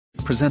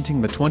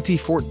presenting the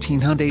 2014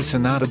 Hyundai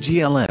Sonata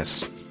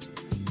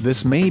GLS.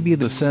 This may be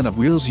the set of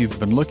wheels you've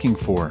been looking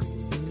for.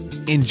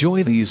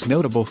 Enjoy these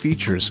notable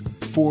features: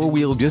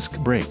 4-wheel disc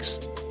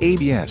brakes,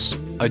 ABS,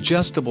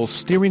 adjustable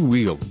steering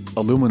wheel,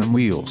 aluminum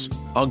wheels,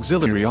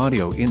 auxiliary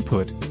audio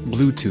input,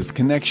 Bluetooth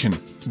connection,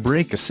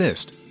 brake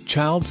assist,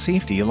 child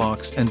safety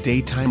locks and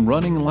daytime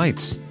running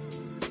lights.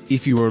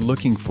 If you are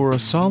looking for a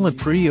solid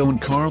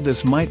pre-owned car,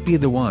 this might be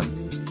the one.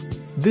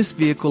 This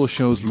vehicle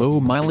shows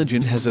low mileage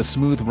and has a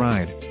smooth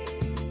ride.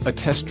 A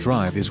test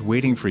drive is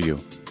waiting for you.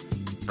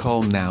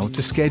 Call now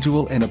to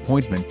schedule an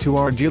appointment to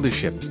our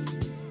dealership.